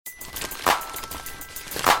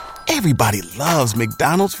Everybody loves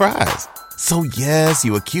McDonald's fries. So yes,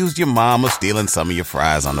 you accused your mom of stealing some of your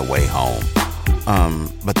fries on the way home.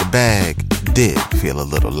 But the bag did feel a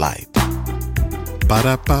little light.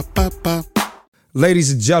 Ba-da-ba-ba-ba.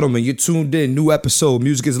 Ladies and gentlemen, you're tuned in. New episode,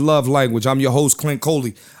 Music is Love Language. I'm your host, Clint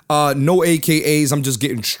Coley. No AKAs. I'm just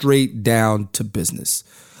getting straight down to business.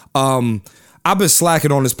 I've been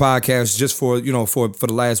slacking on this podcast just for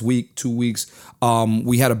the last week, 2 weeks. We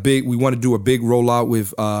want to do a big rollout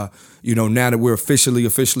with, now that we're officially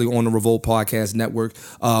on the Revolt Podcast Network.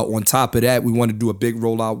 On top of that, we want to do a big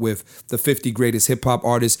rollout with the 50 greatest hip hop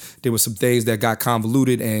artists. There were some things that got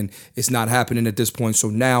convoluted and it's not happening at this point. So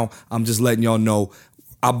now I'm just letting y'all know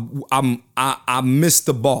I missed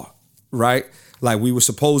the bar, right? Like we were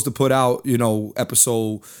supposed to put out,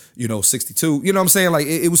 episode, 62. You know what I'm saying? Like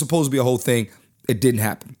it was supposed to be a whole thing. It didn't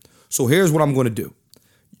happen. So here's what I'm going to do.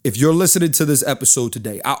 If you're listening to this episode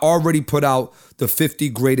today, I already put out the 50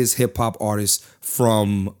 greatest hip hop artists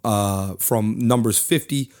from numbers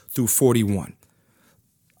 50 through 41.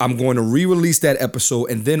 I'm going to re-release that episode.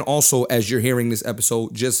 And then also, as you're hearing this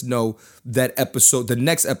episode, just know that the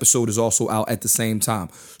next episode is also out at the same time.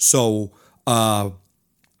 So,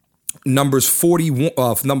 numbers 40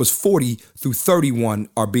 through 31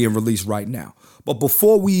 are being released right now. But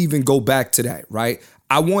before we even go back to that, right,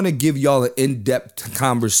 I want to give y'all an in-depth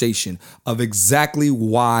conversation of exactly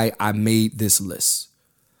why I made this list.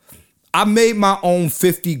 I made my own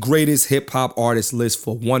 50 greatest hip hop artist list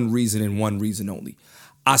for one reason and one reason only.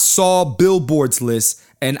 I saw Billboard's list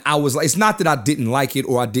and I was like, it's not that I didn't like it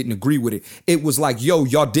or I didn't agree with it. It was like, yo,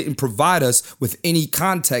 y'all didn't provide us with any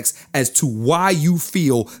context as to why you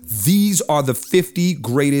feel these are the 50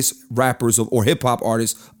 greatest rappers or hip hop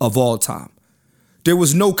artists of all time. There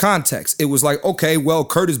was no context. It was like, okay, well,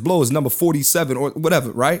 Curtis Blow is number 47 or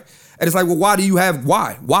whatever, right? And it's like, well, why?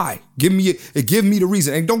 Give me the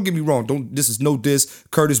reason. And don't get me wrong. This is no diss.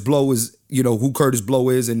 Curtis Blow is, who Curtis Blow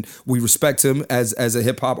is, and we respect him as a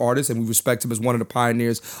hip hop artist, and we respect him as one of the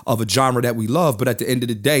pioneers of a genre that we love. But at the end of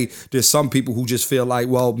the day, there's some people who just feel like,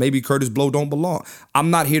 well, maybe Curtis Blow don't belong.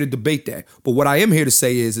 I'm not here to debate that. But what I am here to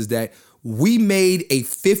say is that we made a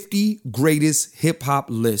 50 greatest hip hop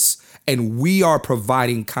list, and we are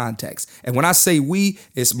providing context. And when I say we,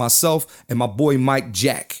 it's myself and my boy Mike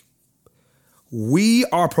Jack. We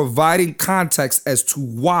are providing context as to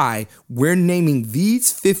why we're naming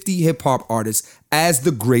these 50 hip hop artists as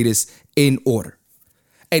the greatest in order.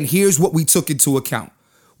 And here's what we took into account.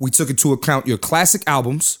 We took into account your classic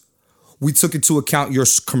albums. We took into account your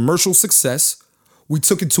commercial success. We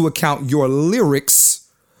took into account your lyrics.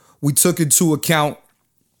 We took into account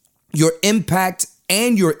your impact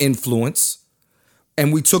and your influence,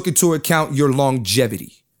 and we took into account your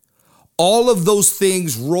longevity. All of those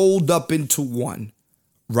things rolled up into one,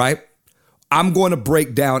 right? I'm going to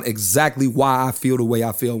break down exactly why I feel the way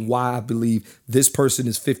I feel and why I believe this person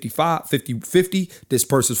is 50, this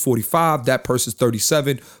person's 45, that person's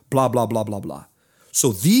 37, blah, blah, blah, blah, blah.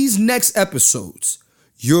 So these next episodes,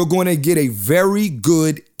 you're going to get a very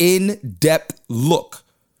good in-depth look.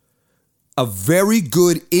 A very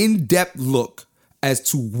good in-depth look as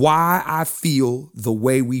to why I feel the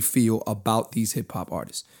way we feel about these hip hop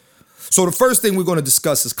artists. So the first thing we're going to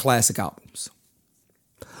discuss is classic albums.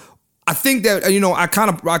 I think that, I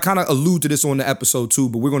kind of allude to this on the episode too,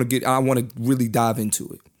 but I want to really dive into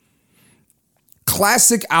it.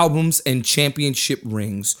 Classic albums and championship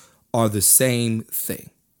rings are the same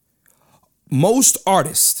thing. Most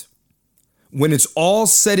artists, when it's all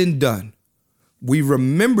said and done, we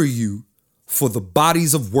remember you for the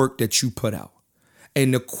bodies of work that you put out.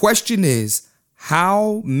 And the question is,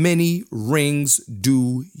 how many rings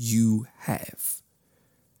do you have?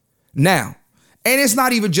 Now, and it's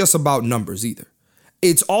not even just about numbers either.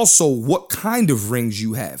 It's also what kind of rings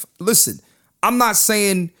you have. Listen, I'm not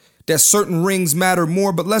saying that certain rings matter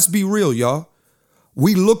more, but let's be real, y'all.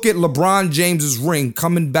 We look at LeBron James's ring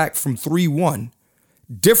coming back from 3-1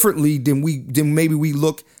 differently than maybe we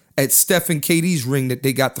look at Steph and KD's ring that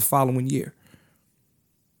they got the following year.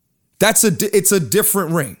 It's a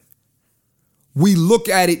different ring. We look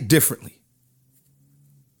at it differently.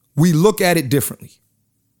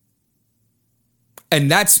 And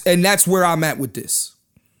that's where I'm at with this.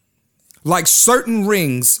 Like certain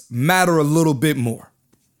rings matter a little bit more.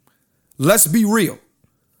 Let's be real.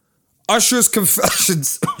 Usher's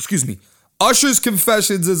Confessions, Usher's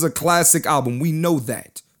Confessions is a classic album. We know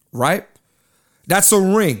that, right? That's a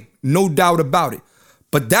ring, no doubt about it.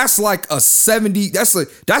 But that's like a 70, that's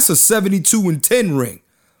a 72 and 10 ring.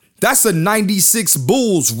 That's a 96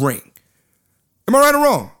 Bulls ring. Am I right or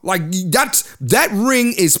wrong? Like that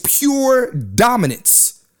ring is pure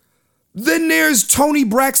dominance. Then there's Tony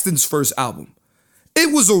Braxton's first album.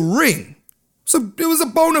 It was a ring. It was a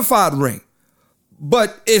bona fide ring.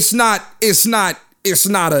 But it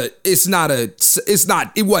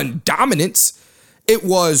wasn't dominance. It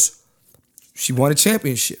was, she won a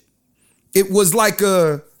championship. It was like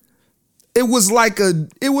a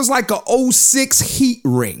 06 Heat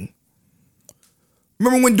ring.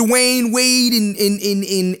 Remember when Dwayne Wade and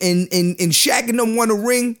Shaq and them won a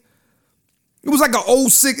ring? It was like a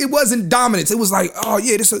 06. It wasn't dominance. It was like, oh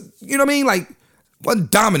yeah, you know what I mean? Like, it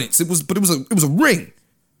wasn't dominance. It was a ring.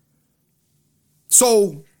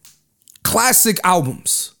 So, classic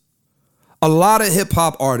albums. A lot of hip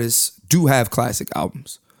hop artists do have classic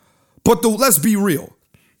albums. But let's be real.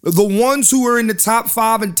 The ones who are in the top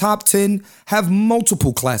 5 and top 10 have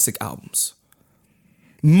multiple classic albums.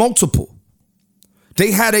 Multiple.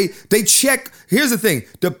 Here's the thing.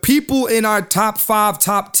 The people in our top 5,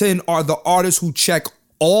 top 10 are the artists who check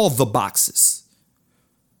all the boxes.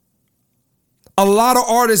 A lot of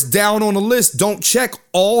artists down on the list don't check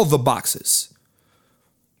all the boxes.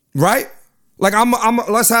 Right? Like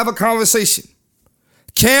let's have a conversation.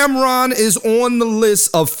 Cameron is on the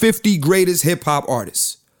list of 50 greatest hip hop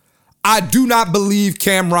artists. I do not believe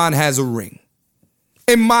Cameron has a ring.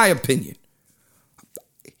 In my opinion.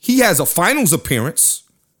 He has a finals appearance.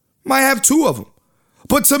 Might have 2 of them.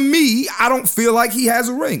 But to me, I don't feel like he has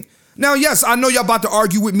a ring. Now, yes, I know y'all about to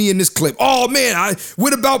argue with me in this clip. Oh, man,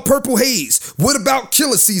 what about Purple Haze? What about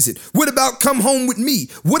Killer Season? What about Come Home With Me?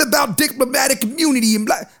 What about Diplomatic Immunity and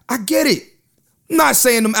Black? I get it. I'm not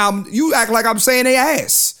saying them albums. You act like I'm saying they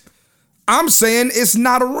ass. I'm saying it's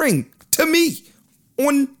not a ring to me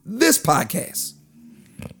on this podcast.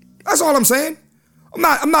 That's all I'm saying.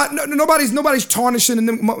 Nobody's tarnishing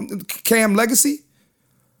the Cam legacy.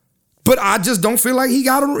 But I just don't feel like he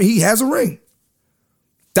has a ring.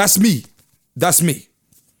 That's me.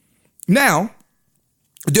 Now,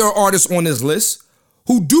 there are artists on this list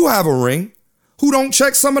who do have a ring, who don't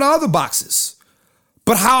check some of the other boxes.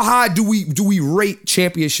 But how high do we rate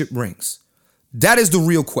championship rings? That is the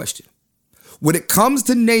real question. When it comes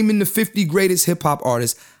to naming the 50 greatest hip hop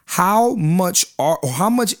artists, how much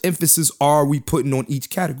emphasis are we putting on each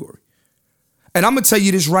category? And I'm gonna tell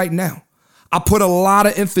you this right now. I put a lot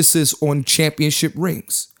of emphasis on championship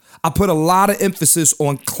rings. I put a lot of emphasis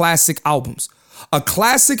on classic albums. A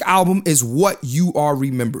classic album is what you are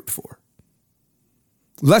remembered for.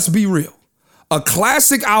 Let's be real. A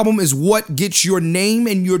classic album is what gets your name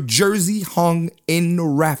and your jersey hung in the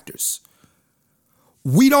rafters.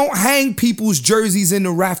 We don't hang people's jerseys in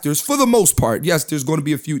the rafters for the most part. Yes, there's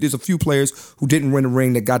a few players who didn't win a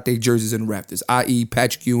ring that got their jerseys in the rafters, i.e.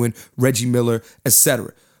 Patrick Ewing, Reggie Miller,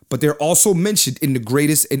 etc. But they're also mentioned in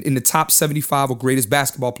the top 75 or greatest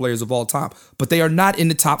basketball players of all time. But they are not in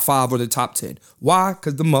the top 5 or the top 10. Why?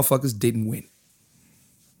 Because the motherfuckers didn't win.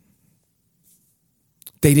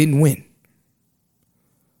 They didn't win.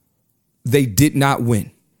 They did not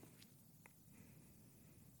win.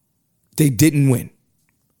 They didn't win.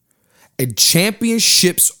 And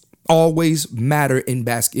championships always matter in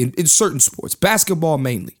certain sports, basketball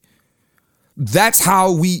mainly. That's how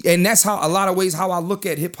a lot of ways how I look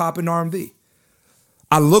at hip hop and R&B.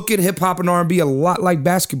 I look at hip hop and R&B a lot like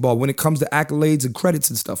basketball when it comes to accolades and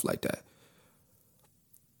credits and stuff like that.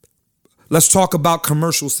 Let's talk about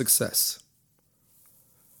commercial success.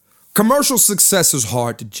 Commercial success is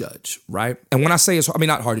hard to judge, right? And when I say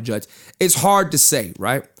not hard to judge, it's hard to say,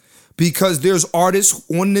 right? Because there's artists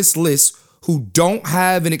on this list who don't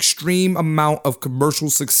have an extreme amount of commercial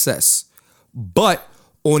success. But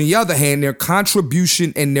on the other hand, their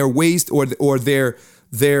contribution and their ways or their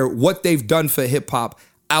what they've done for hip hop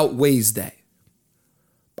outweighs that.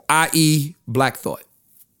 I.e. Black Thought.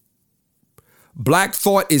 Black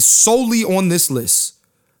Thought is solely on this list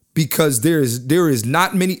because there is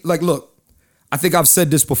not many, like, look, I think I've said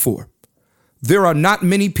this before. There are not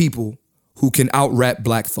many people who can out-rap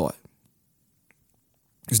Black Thought.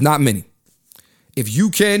 There's not many. If you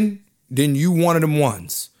can, then you one of them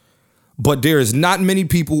ones. But there is not many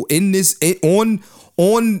people in this on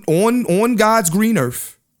God's green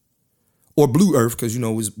earth or blue earth, because you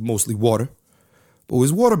know it's mostly water. But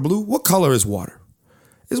is water blue? What color is water?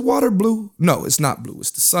 Is water blue? No, it's not blue.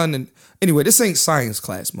 It's the sun. And anyway, this ain't science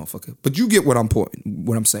class, motherfucker. But you get what I'm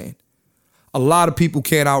saying. A lot of people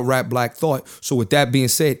can't out-rap Black Thought. So with that being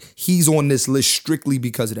said, he's on this list strictly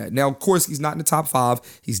because of that. Now, of course, he's not in the top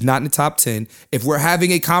 5. He's not in the top 10. If we're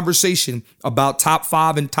having a conversation about top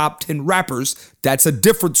 5 and top 10 rappers, that's a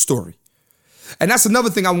different story. And that's another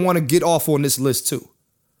thing I want to get off on this list too.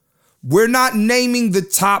 We're not naming the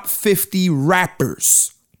top 50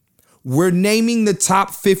 rappers. We're naming the top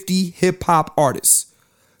 50 hip hop artists.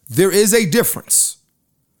 There is a difference.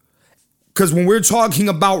 Because when we're talking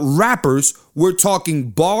about rappers, we're talking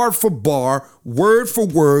bar for bar, word for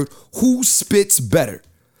word, who spits better.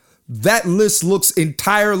 That list looks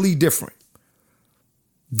entirely different.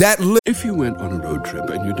 If you went on a road trip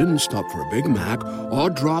and you didn't stop for a Big Mac or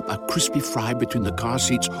drop a crispy fry between the car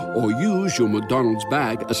seats or use your McDonald's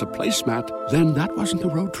bag as a placemat, then that wasn't a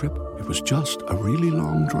road trip. It was just a really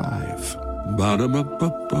long drive.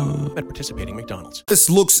 Ba-da-ba-ba-ba. At participating McDonald's. This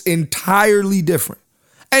looks entirely different.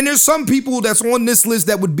 And there's some people that's on this list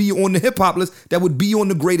that would be on the hip hop list, that would be on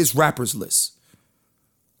the greatest rappers list.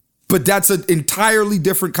 But that's an entirely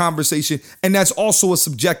different conversation. And that's also a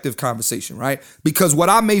subjective conversation, right? Because what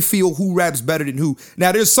I may feel who raps better than who.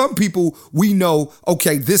 Now, there's some people we know,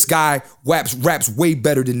 okay, this guy raps way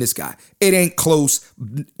better than this guy. It ain't close.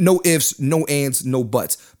 No ifs, no ands, no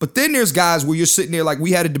buts. But then there's guys where you're sitting there like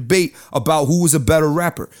we had a debate about who was a better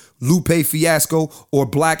rapper, Lupe Fiasco or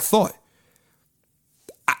Black Thought.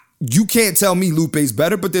 You can't tell me Lupe's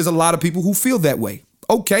better, but there's a lot of people who feel that way.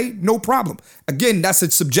 Okay, no problem. Again, that's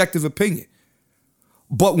a subjective opinion.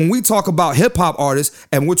 But when we talk about hip hop artists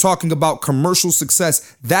and we're talking about commercial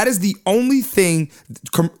success, that is the only thing,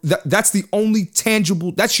 that's the only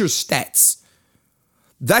tangible, that's your stats.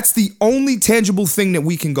 That's the only tangible thing that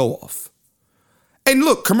we can go off. And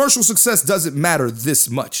look, commercial success doesn't matter this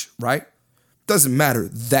much, right? Doesn't matter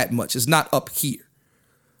that much. It's not up here.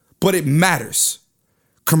 But it matters.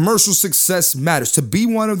 Commercial success matters. To be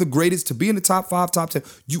one of the greatest, to be in the top 5, top 10,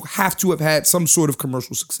 you have to have had some sort of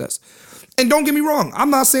commercial success. And don't get me wrong,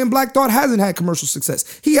 I'm not saying Black Thought hasn't had commercial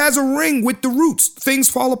success. He has a ring with the Roots. Things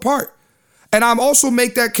fall apart. And I'm also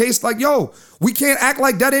make that case like, yo, we can't act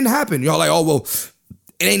like that didn't happen. Y'all like, oh, well,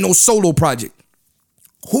 it ain't no solo project.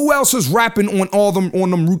 Who else is rapping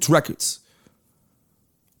on them Roots records?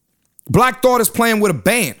 Black Thought is playing with a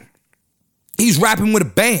band. He's rapping with a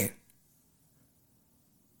band.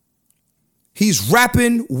 He's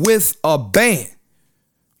rapping with a band.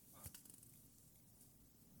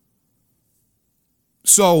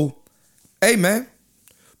 So, hey, man.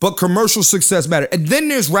 But commercial success matters. And then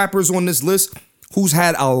there's rappers on this list who's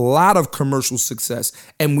had a lot of commercial success,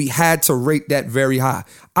 and we had to rate that very high,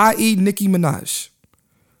 i.e. Nicki Minaj.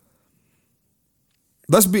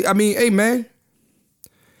 Hey, man.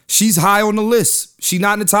 She's high on the list. She's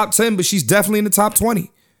not in the top 10, but she's definitely in the top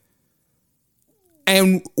 20.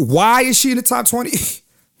 And why is she in the top 20?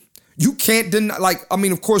 You can't deny,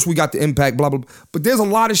 of course we got the impact, blah, blah, blah, but there's a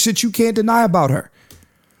lot of shit you can't deny about her.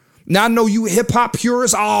 Now I know you hip hop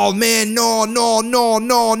purists, oh man, no.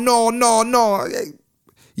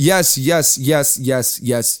 Yes,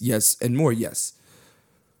 and more yes.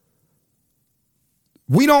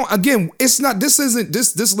 We don't, again, it's not, this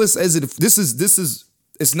list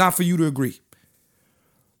it's not for you to agree.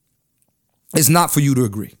 It's not for you to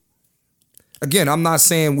agree. Again, I'm not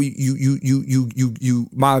saying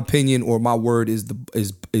my opinion or my word is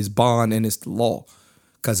bond and it's the law,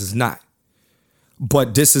 because it's not.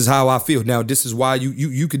 But this is how I feel. Now, this is why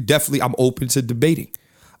you could definitely, I'm open to debating.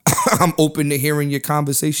 I'm open to hearing your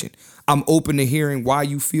conversation. I'm open to hearing why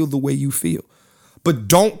you feel the way you feel. But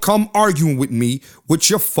don't come arguing with me with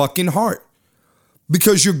your fucking heart,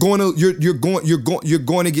 because you're going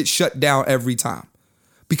to get shut down every time.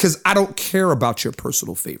 Because I don't care about your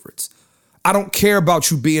personal favorites. I don't care about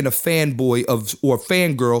you being a fanboy or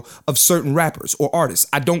fangirl of certain rappers or artists.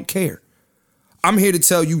 I don't care. I'm here to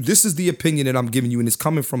tell you this is the opinion that I'm giving you, and it's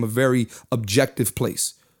coming from a very objective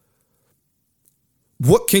place.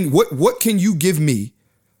 What can you give me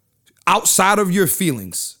outside of your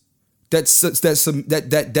feelings that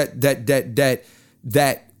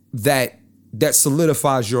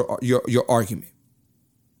solidifies your argument?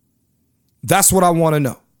 That's what I want to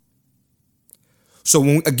know. So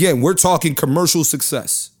we're talking commercial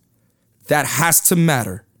success. That has to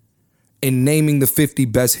matter in naming the 50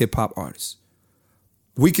 best hip hop artists.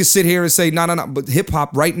 We can sit here and say, no, but hip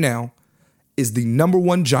hop right now is the number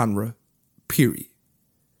one genre, period.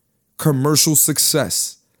 Commercial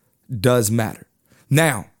success does matter.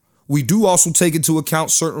 Now, we do also take into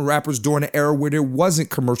account certain rappers during an era where there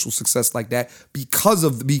wasn't commercial success like that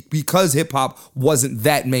because hip hop wasn't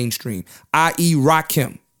that mainstream, i.e.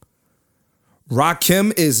 Rakim.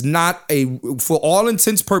 Rakim is not for all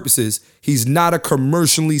intents purposes, he's not a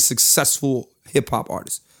commercially successful hip hop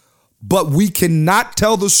artist. But we cannot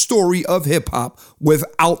tell the story of hip hop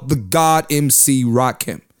without the God MC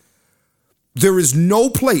Rakim. There is no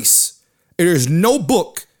place, there is no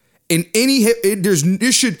book in any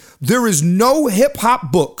there is no hip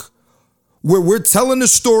hop book where we're telling the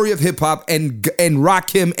story of hip hop and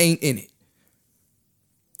Rakim ain't in it.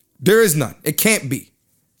 There is none. It can't be.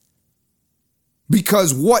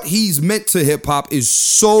 because what he's meant to hip hop is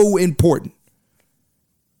so important.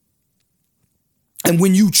 And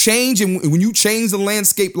when you change the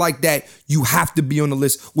landscape like that, you have to be on the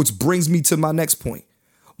list, which brings me to my next point.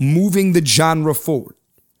 Moving the genre forward.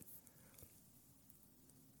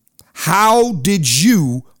 How did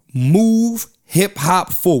you move hip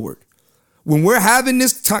hop forward? When we're having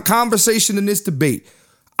this conversation and this debate,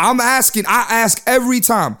 I ask every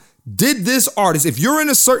time, did this artist, if you're in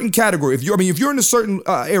a certain category, if you're in a certain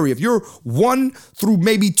area, if you're 1 through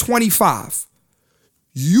maybe 25,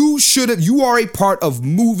 you are a part of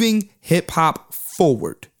moving hip hop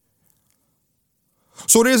forward.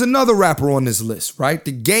 So there's another rapper on this list, right?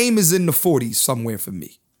 The Game is in the 40s somewhere for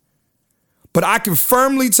me. But I can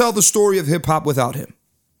firmly tell the story of hip hop without him.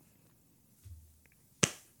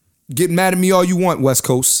 Get mad at me all you want, West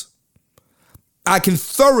Coast. I can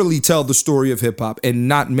thoroughly tell the story of hip hop and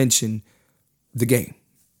not mention the Game.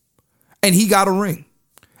 And he got a ring.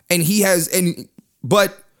 And he has,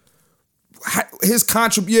 but his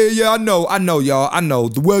contribution, I know, y'all. I know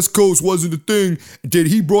the West Coast wasn't a thing. Did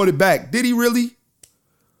he brought it back? Did he really?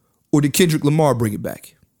 Or did Kendrick Lamar bring it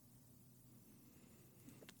back?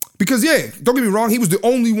 Because don't get me wrong, he was the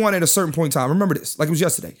only one at a certain point in time. Remember this, like it was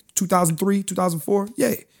yesterday, 2003, 2004.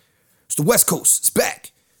 Yeah, it's the West Coast. It's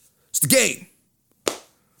back. It's the Game.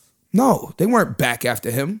 No, they weren't back after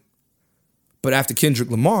him. But after Kendrick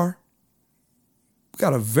Lamar, we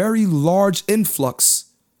got a very large influx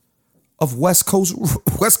of West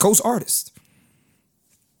Coast artists.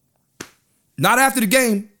 Not after the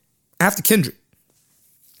Game, after Kendrick.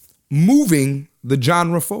 Moving the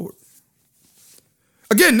genre forward.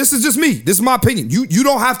 Again, this is just me. This is my opinion. You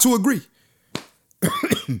don't have to agree.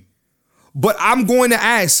 But I'm going to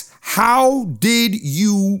ask, how did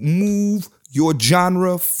you move your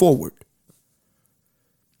genre forward?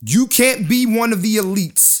 You can't be one of the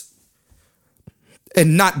elites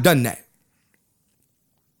and not done that.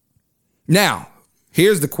 Now,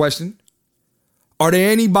 here's the question. Are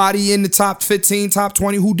there anybody in the top 15, top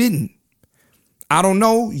 20 who didn't? I don't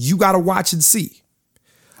know. You got to watch and see.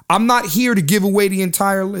 I'm not here to give away the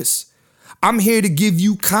entire list. I'm here to give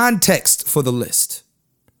you context for the list.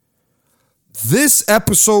 This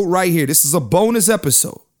episode right here, this is a bonus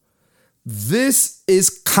episode. This is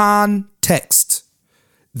context.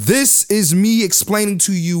 This is me explaining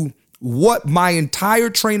to you what my entire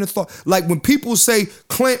train of thought, like when people say,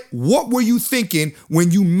 Clint, what were you thinking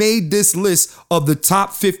when you made this list of the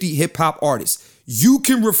top 50 hip hop artists? You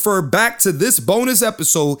can refer back to this bonus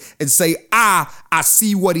episode and say, I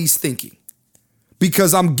see what he's thinking.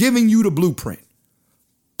 Because I'm giving you the blueprint.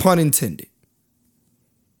 Pun intended.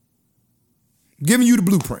 Giving you the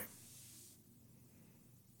blueprint.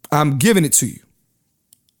 I'm giving it to you.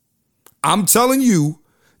 I'm telling you,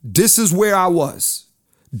 this is where I was.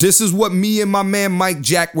 This is what me and my man Mike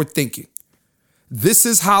Jack were thinking. This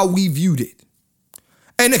is how we viewed it.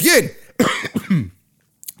 And again,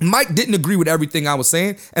 Mike didn't agree with everything I was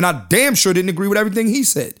saying, and I damn sure didn't agree with everything he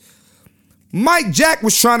said. Mike Jack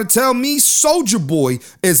was trying to tell me Soulja Boy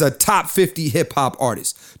is a top 50 hip hop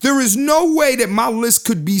artist. There is no way that my list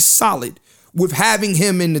could be solid with having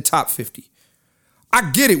him in the top 50.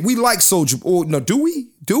 I get it. We like Soulja Boy. No, do we?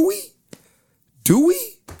 Do we? Do we?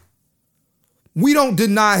 We don't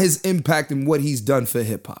deny his impact and what he's done for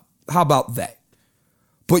hip hop. How about that?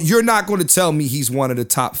 But you're not going to tell me he's one of the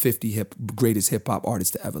top 50 greatest hip hop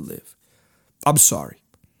artists to ever live. I'm sorry.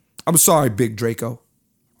 I'm sorry, Big Draco.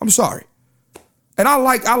 I'm sorry. And I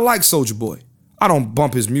like Soulja Boy. I don't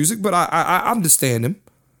bump his music, but I understand him.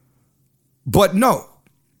 But no,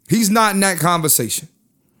 he's not in that conversation.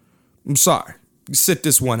 I'm sorry. You sit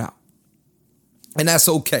this one out. And that's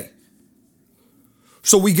okay.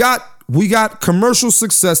 So we got commercial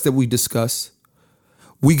success that we discussed.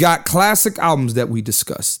 We got classic albums that we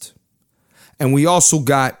discussed. And we also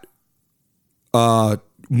got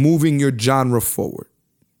moving your genre forward.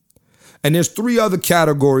 And there's 3 other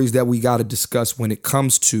categories that we got to discuss when it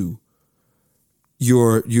comes to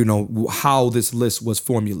your, how this list was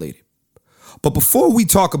formulated. But before we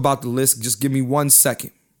talk about the list, just give me 1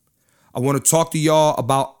 second. I want to talk to y'all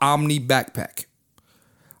about Omni Backpack.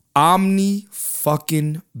 Omni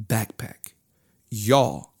fucking Backpack.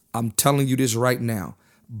 Y'all, I'm telling you this right now.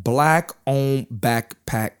 Black-owned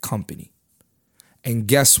backpack company. And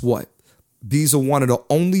guess what? These are one of the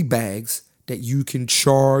only bags that you can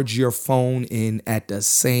charge your phone in at the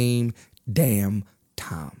same damn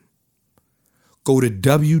time. Go to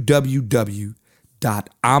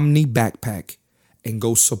www.omnibackpack and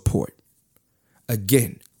go support.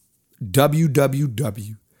 Again,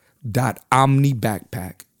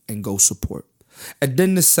 www.omnibackpack and go support. And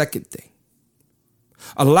then the second thing,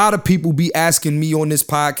 A lot of people be asking me on this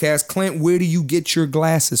podcast, Clint, where do you get your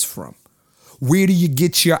glasses from? Where do you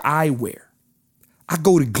get your eyewear? I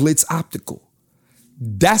go to Glitz Optical.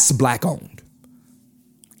 That's black owned.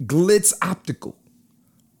 Glitz Optical.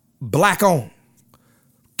 Black owned.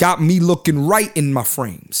 Got me looking right in my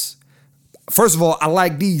frames. First of all, I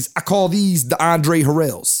like these. I call these the Andre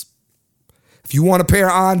Harrells. If you want a pair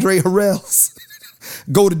of Andre Harrells,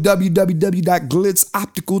 go to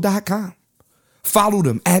www.glitzoptical.com. Follow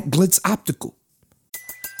them at Glitz Optical.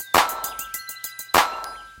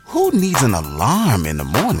 Who needs an alarm in the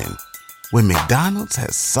morning when McDonald's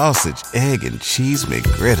has sausage, egg, and cheese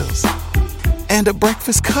McGriddles and a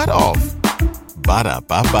breakfast cutoff?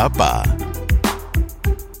 Ba-da-ba-ba-ba.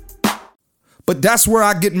 But that's where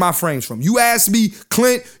I get my frames from. You ask me,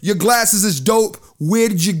 Clint, your glasses is dope. Where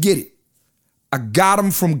did you get it? I got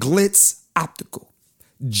them from Glitz Optical.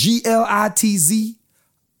 Glitz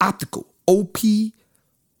Optical. Optical.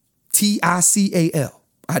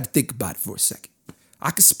 I had to think about it for a second.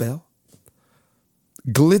 I can spell.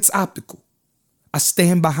 Glitz Optical. I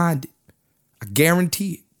stand behind it. I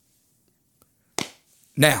guarantee it.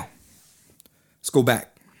 Now, let's go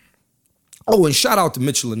back. Oh, and shout out to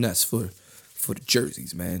Mitchell and Ness for the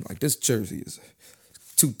jerseys, man. Like, this jersey is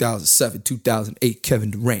 2007, 2008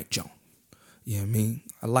 Kevin Durant, John. You know what I mean?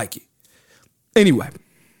 I like it. Anyway,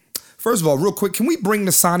 first of all, real quick, can we bring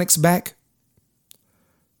the Sonics back?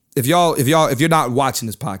 If you're not watching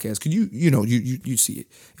this podcast, could you see it.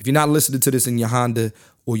 If you're not listening to this in your Honda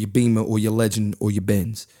or your Beamer or your Legend or your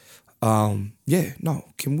Benz, can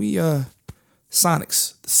we the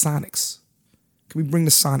Sonics? Can we bring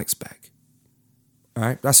the Sonics back? All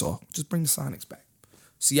right, that's all. Just bring the Sonics back.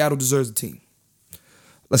 Seattle deserves a team.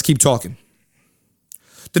 Let's keep talking.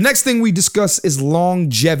 The next thing we discuss is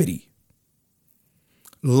longevity.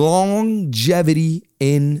 Longevity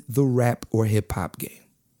in the rap or hip hop game.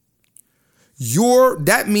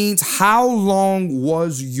 That means how long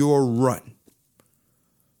was your run?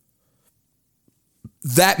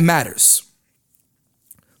 That matters.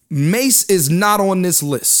 Mace is not on this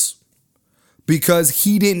list because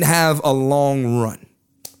he didn't have a long run.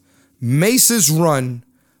 Mace's run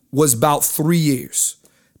was about 3 years.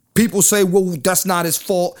 People say, well, that's not his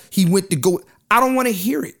fault. He went to go. I don't want to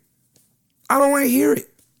hear it. I don't want to hear it.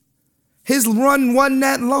 His run wasn't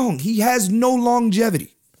that long. He has no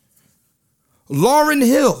longevity. Lauryn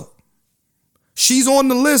Hill, she's on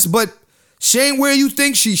the list, but she ain't where you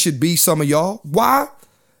think she should be, some of y'all. Why?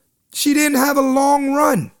 She didn't have a long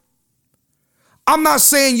run. I'm not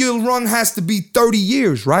saying your run has to be 30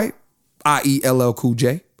 years, right? I.e. LL Cool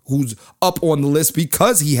J, who's up on the list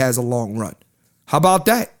because he has a long run. How about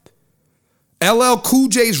that? LL Cool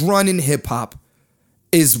J's run in hip hop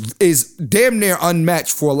is damn near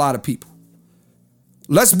unmatched for a lot of people.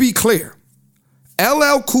 Let's be clear.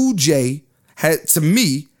 LL Cool J, to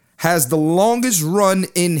me, has the longest run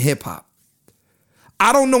in hip hop.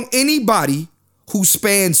 I don't know anybody who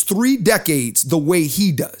spans 3 decades the way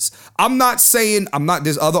he does.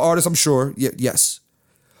 There's other artists, I'm sure, yes.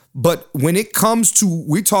 But when it comes to,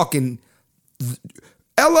 we're talking,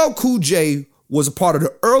 LL Cool J was a part of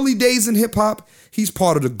the early days in hip hop. He's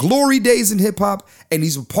part of the glory days in hip hop, and he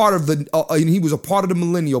was a part of the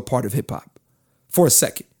millennial part of hip hop for a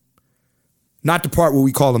second. Not the part where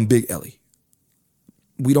we call him Big Ellie.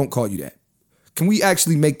 We don't call you that. Can we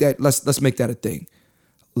actually make that? Let's make that a thing.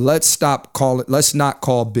 Let's not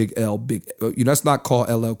call Big L Big. Let's not call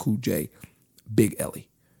LL Cool J Big Ellie.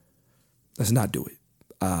 Let's not do it.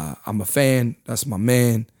 I'm a fan. That's my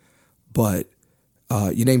man. But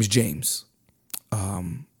your name's James.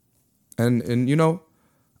 And you know,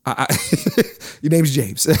 your name's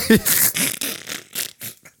James.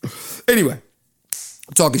 Anyway,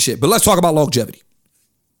 I'm talking shit. But let's talk about longevity.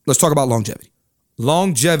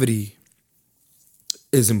 Longevity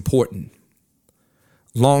is important.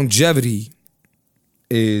 Longevity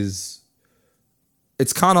it's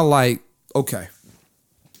kind of like, okay.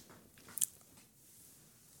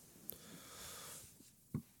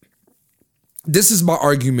 This is my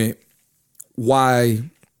argument why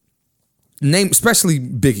especially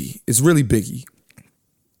Biggie, it's really Biggie.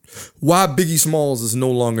 Why Biggie Smalls is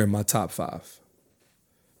no longer in my top 5.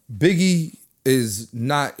 Biggie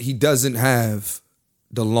he doesn't have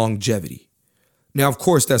the longevity. Now, of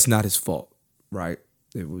course, that's not his fault, right?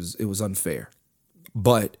 It was unfair.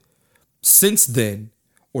 But since then,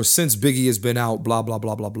 or since Biggie has been out, blah, blah,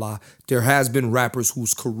 blah, blah, blah, there has been rappers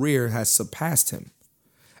whose career has surpassed him.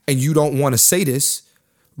 And you don't want to say this,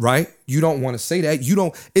 right? You don't want to say that.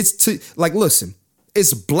 Listen,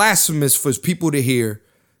 it's blasphemous for people to hear,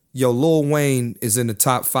 yo, Lil Wayne is in the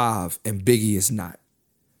top 5 and Biggie is not.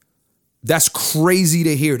 That's crazy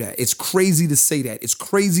to hear that. It's crazy to say that. It's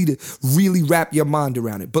crazy to really wrap your mind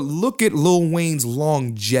around it. But look at Lil Wayne's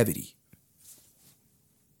longevity.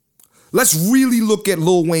 Let's really look at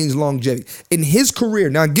Lil Wayne's longevity. In his career,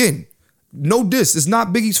 now again, no diss, it's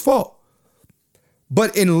not Biggie's fault.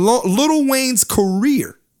 But in Lil Wayne's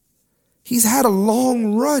career, he's had a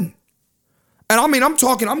long run. And I mean, I'm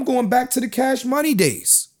going back to the Cash Money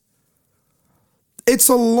days. It's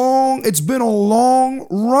been a long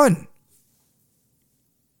run.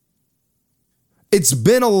 It's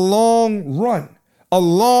been a long run. A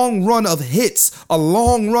long run of hits, a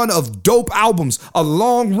long run of dope albums, a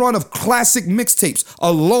long run of classic mixtapes,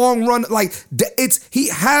 a long run, he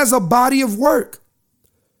has a body of work.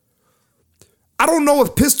 I don't know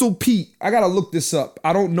if Pistol Pete, I gotta look this up.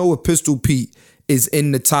 I don't know if Pistol Pete is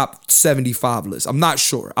in the top 75 list. I'm not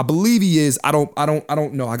sure. I believe he is. I don't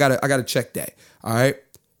know. I gotta check that. All right.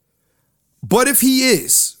 But if he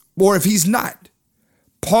is, or if he's not,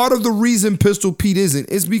 part of the reason Pistol Pete isn't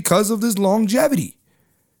is because of this longevity.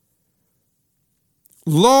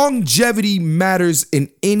 Longevity matters in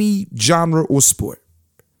any genre or sport.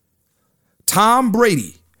 Tom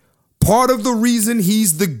Brady, part of the reason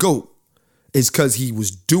he's the GOAT is because he was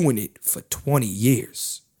doing it for 20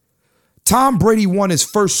 years. Tom Brady won his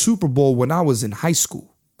first Super Bowl when I was in high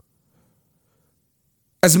school.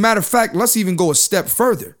 As a matter of fact, let's even go a step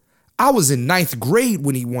further. I was in 9th grade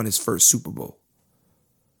when he won his first Super Bowl.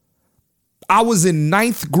 I was in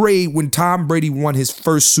 9th grade when Tom Brady won his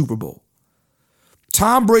first Super Bowl.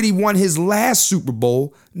 Tom Brady won his last Super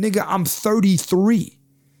Bowl. Nigga, I'm 33.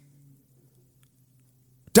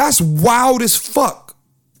 That's wild as fuck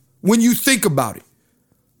when you think about it.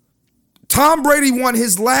 Tom Brady won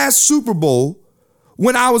his last Super Bowl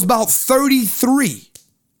when I was about 33.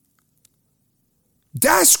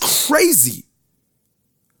 That's crazy.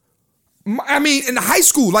 I mean, in high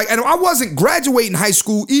school, and I wasn't graduating high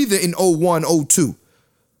school either in 01, 02.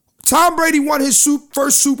 Tom Brady won his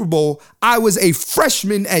first Super Bowl. I was a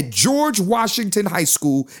freshman at George Washington High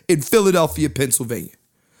School in Philadelphia, Pennsylvania.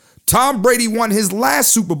 Tom Brady won his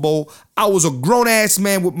last Super Bowl. I was a grown-ass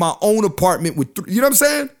man with my own apartment with you know what I'm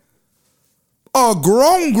saying? A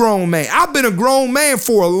grown man. I've been a grown man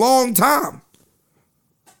for a long time.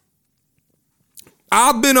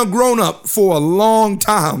 I've been a grown-up for a long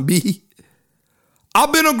time, B.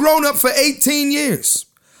 I've been a grown-up for 18 years.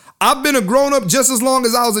 I've been a grown-up just as long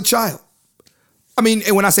as I was a child. I mean,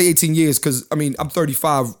 and when I say 18 years, because, I mean, I'm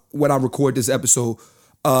 35 when I record this episode.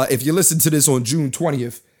 If you listen to this on June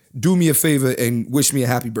 20th, do me a favor and wish me a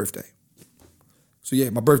happy birthday. So,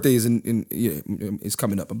 yeah, my birthday is is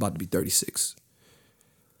coming up. I'm about to be 36.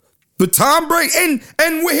 But Tom Brady, and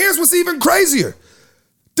here's what's even crazier.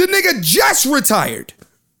 The nigga just retired.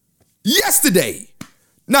 Yesterday.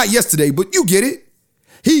 Not yesterday, but you get it.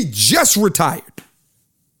 He just retired.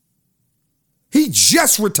 He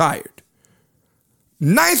just retired.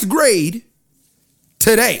 9th grade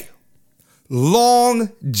today.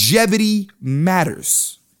 Longevity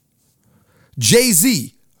matters.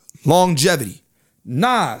 Jay-Z, longevity.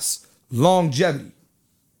 Nas, longevity.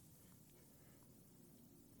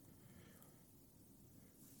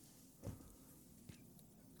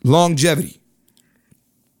 Longevity.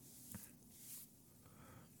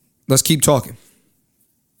 Let's keep talking.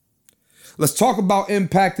 Let's talk about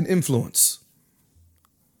impact and influence.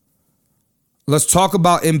 Let's talk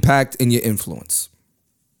about impact and your influence.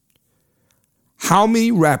 How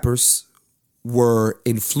many rappers were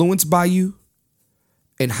influenced by you,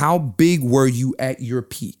 and how big were you at your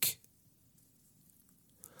peak?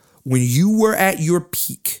 When you were at your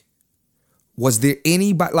peak, was there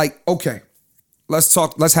anybody okay, let's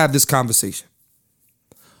have this conversation.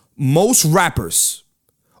 Most rappers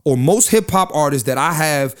or most hip hop artists that I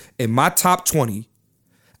have in my top 20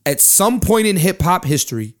 at some point in hip hop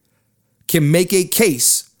history can make a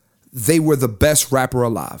case they were the best rapper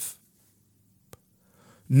alive.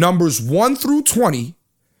 Numbers 1 through 20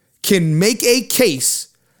 can make a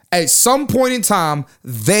case at some point in time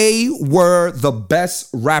they were the best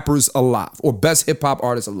rappers alive or best hip hop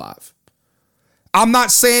artists alive. I'm not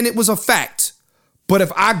saying it was a fact, but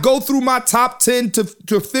if I go through my top 10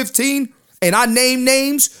 to 15 and I name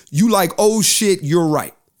names, you like, oh shit, you're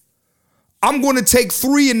right. I'm going to take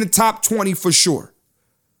 3 in the top 20 for sure.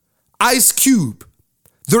 Ice Cube.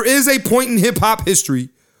 There is a point in hip hop history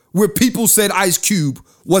where people said Ice Cube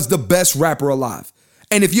was the best rapper alive.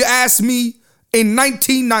 And if you ask me, in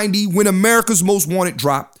 1990, when America's Most Wanted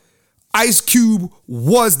dropped, Ice Cube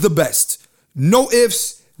was the best. No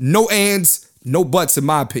ifs, no ands, no buts, in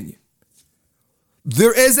my opinion.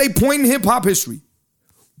 There is a point in hip hop history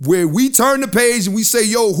where we turn the page and we say,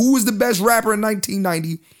 yo, who was the best rapper in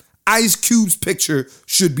 1990? Ice Cube's picture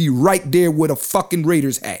should be right there with a fucking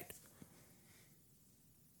Raiders hat.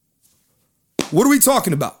 What are we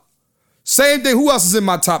talking about? Same thing. Who else is in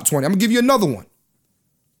my top 20? I'm going to give you another one.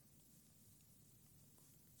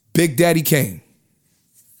 Big Daddy Kane.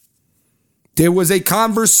 There was a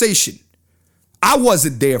conversation. I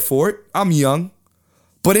wasn't there for it. I'm young.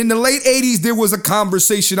 But in the late 80s, there was a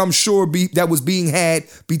conversation, I'm sure, that was being had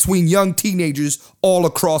between young teenagers all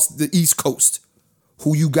across the East Coast.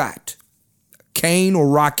 Who you got? Kane or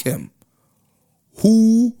Rakim?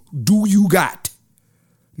 Who do you got?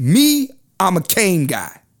 Me, I'm a Kane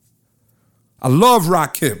guy. I love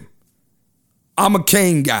Rakim. I'm a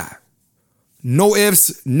Kane guy. No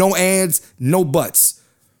ifs, no ands, no buts.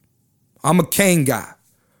 I'm a Kane guy.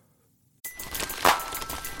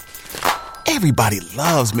 Everybody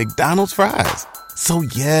loves McDonald's fries. So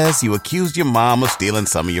yes, you accused your mom of stealing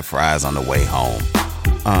some of your fries on the way home.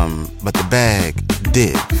 But the bag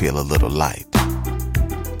did feel a little light.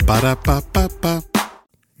 Ba-da-ba-ba-ba.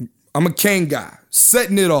 I'm a Kane guy.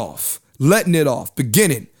 Setting it off. Letting it off.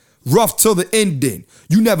 Beginning. Rough till the ending.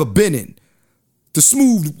 You never been in. The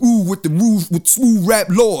smooth ooh with the rules with smooth rap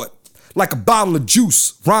lord. Like a bottle of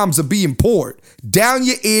juice, rhymes are being poured. Down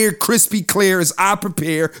your ear, crispy clear as I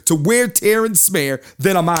prepare to wear, tear, and smear.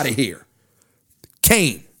 Then I'm out of here.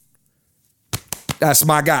 Kane. That's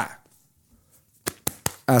my guy.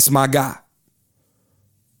 That's my guy.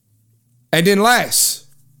 And then last,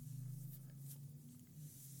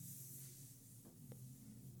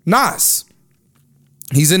 Nas.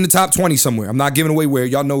 He's in the top 20 somewhere. I'm not giving away where.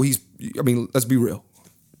 Y'all know let's be real.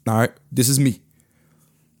 All right? This is me.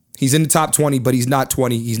 He's in the top 20, but he's not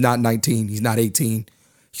 20. He's not 19. He's not 18.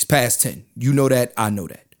 He's past 10. You know that. I know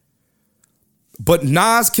that. But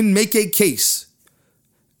Nas can make a case.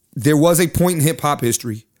 There was a point in hip-hop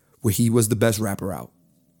history where he was the best rapper out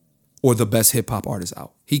or the best hip-hop artist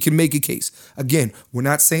out. He can make a case. Again, we're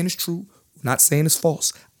not saying it's true. We're not saying it's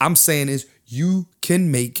false. I'm saying is you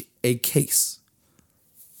can make a case.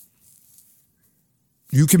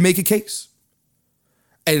 You can make a case.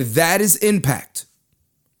 And that is impact.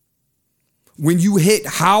 When you hit,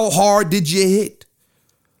 how hard did you hit?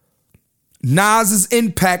 Nas's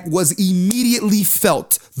impact was immediately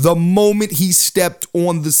felt the moment he stepped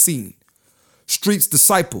on the scene. Streets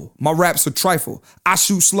disciple, my raps are trifle. I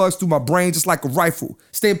shoot slugs through my brain just like a rifle.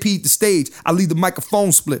 Stampede the stage, I leave the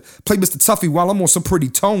microphone split. Play Mr. Tuffy while I'm on some pretty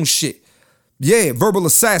tone shit. Yeah, verbal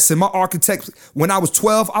assassin, my architect. When I was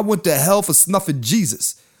 12, I went to hell for snuffing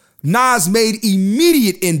Jesus. Nas made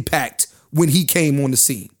immediate impact when he came on the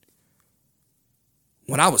scene.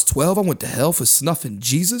 When I was 12, I went to hell for snuffing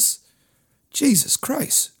Jesus? Jesus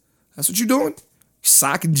Christ. That's what you're doing? You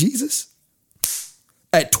socking Jesus?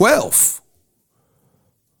 At 12.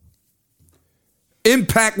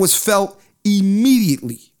 Impact was felt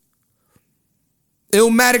immediately.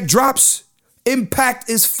 Illmatic drops. Impact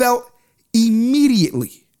is felt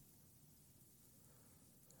immediately.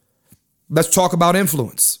 Let's talk about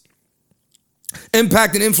influence.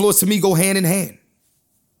 Impact and influence to me go hand in hand.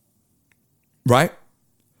 Right?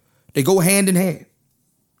 They go hand in hand.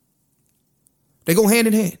 They go hand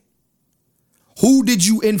in hand. Who did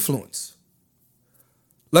you influence?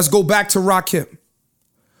 Let's go back to Rakim.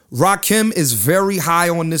 Rakim is very high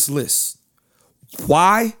on this list.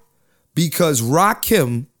 Why? Because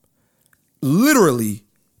Rakim literally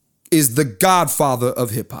is the godfather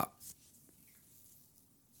of hip hop.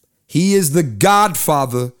 He is the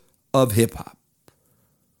godfather of hip hop.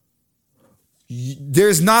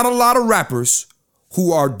 There's not a lot of rappers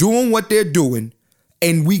who are doing what they're doing,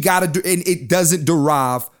 and it doesn't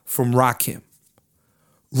derive from Rakim.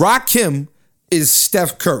 Rakim is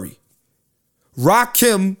Steph Curry.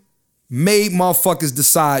 Rakim made motherfuckers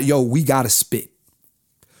decide, yo, we gotta spit.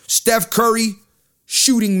 Steph Curry,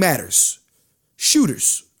 shooting matters.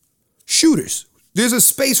 Shooters. There's a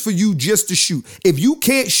space for you just to shoot. If you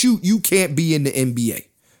can't shoot, you can't be in the NBA.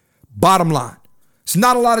 Bottom line. It's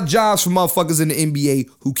not a lot of jobs for motherfuckers in the NBA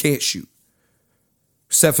who can't shoot.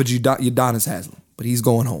 Except for Udonis Haslem, but he's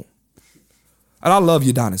going home. And I love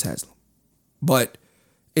Udonis Haslem. But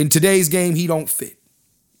in today's game, he don't fit.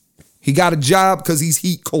 He got a job because he's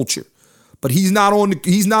Heat culture. But he's not on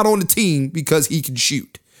the team because he can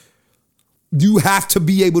shoot. You have to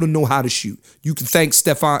be able to know how to shoot. You can thank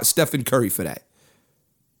Stephen Curry for that.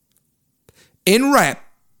 In rap,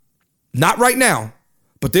 not right now,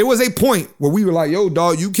 but there was a point where we were like, yo,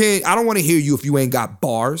 dog, I don't want to hear you if you ain't got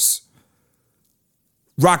bars.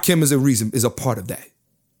 Rakim is a part of that.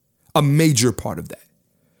 A major part of that.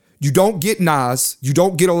 You don't get Nas, you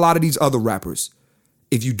don't get a lot of these other rappers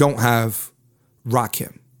if you don't have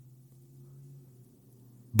Rakim.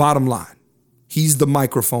 Bottom line, He's the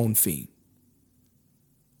microphone fiend.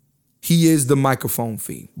 He is the microphone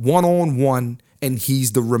fiend. 1-on-1, and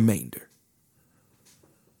he's the remainder.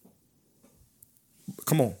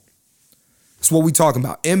 Come on. That's what we talking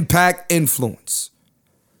about. Impact, influence.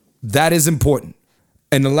 That is important.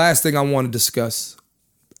 And the last thing I want to discuss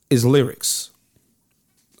is lyrics.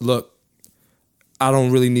 Look, I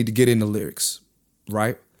don't really need to get into lyrics,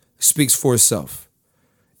 right? It speaks for itself.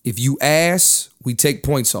 If you ass, we take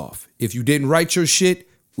points off. If you didn't write your shit,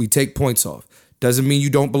 we take points off. Doesn't mean you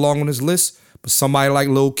don't belong on this list, but somebody like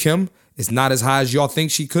Lil' Kim is not as high as y'all think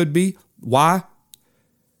she could be. Why?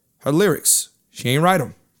 Her lyrics. She ain't write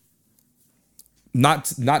them.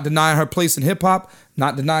 Not denying her place in hip hop,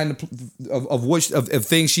 not denying of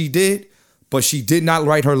things she did, but she did not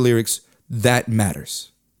write her lyrics. That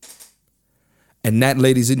matters. And that,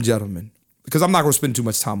 ladies and gentlemen, because I'm not going to spend too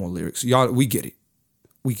much time on lyrics. Y'all, we get it.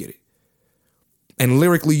 We get it. And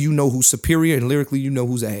lyrically, you know who's superior, and lyrically, you know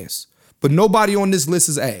who's ass. But nobody on this list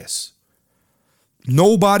is ass.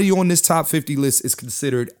 Nobody on this top 50 list is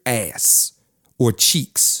considered ass or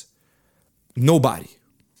cheeks. Nobody.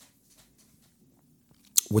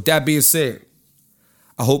 With that being said,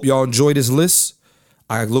 I hope y'all enjoy this list.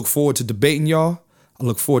 I look forward to debating y'all. I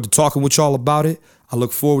look forward to talking with y'all about it. I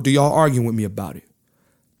look forward to y'all arguing with me about it.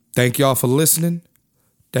 Thank y'all for listening.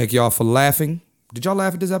 Thank y'all for laughing. Did y'all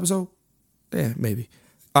laugh at this episode? Yeah, maybe.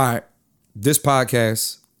 All right. This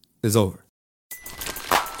podcast is over.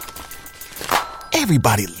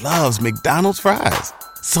 Everybody loves McDonald's fries.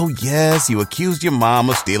 So yes, you accused your mom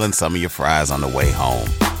of stealing some of your fries on the way home.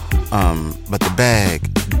 But the bag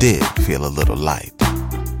did feel a little light.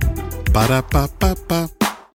 Ba-da-ba-ba-ba.